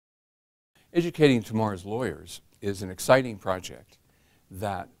Educating Tomorrow's Lawyers is an exciting project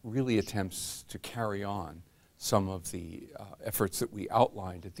that really attempts to carry on some of the efforts that we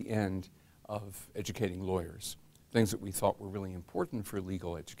outlined at the end of Educating Lawyers, things that we thought were really important for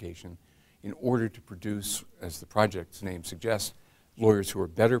legal education in order to produce, as the project's name suggests, lawyers who are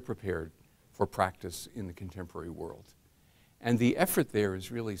better prepared for practice in the contemporary world. And the effort there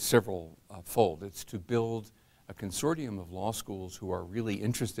is really several-fold. It's to build a consortium of law schools who are really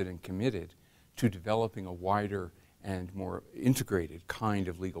interested and committed to developing a wider and more integrated kind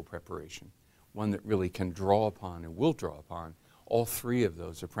of legal preparation, one that really can draw upon and will draw upon all three of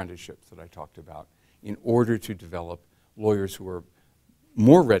those apprenticeships that I talked about in order to develop lawyers who are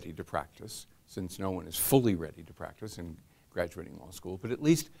more ready to practice, since no one is fully ready to practice in graduating law school, but at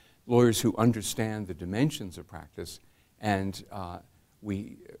least lawyers who understand the dimensions of practice and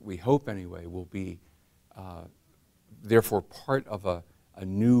we hope anyway will be therefore part of a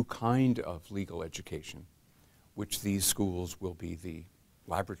new kind of legal education, which these schools will be the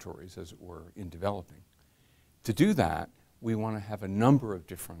laboratories, as it were, in developing. To do that, we want to have a number of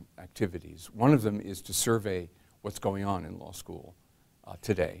different activities. One of them is to survey what's going on in law school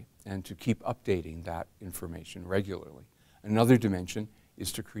today and to keep updating that information regularly. Another dimension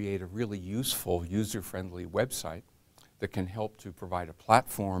is to create a really useful, user-friendly website that can help to provide a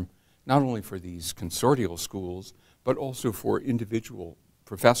platform not only for these consortial schools, but also for individual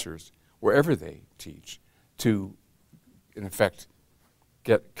professors, wherever they teach, to, in effect,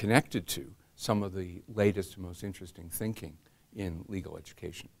 get connected to some of the latest and most interesting thinking in legal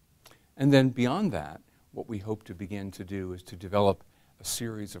education. And then beyond that, what we hope to begin to do is to develop a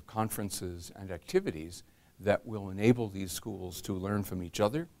series of conferences and activities that will enable these schools to learn from each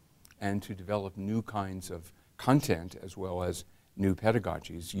other and to develop new kinds of content as well as new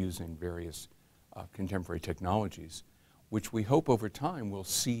pedagogies using various contemporary technologies, which we hope over time will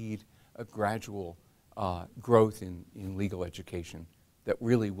seed a gradual growth in legal education that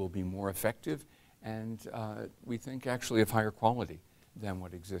really will be more effective and we think actually of higher quality than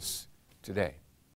what exists today.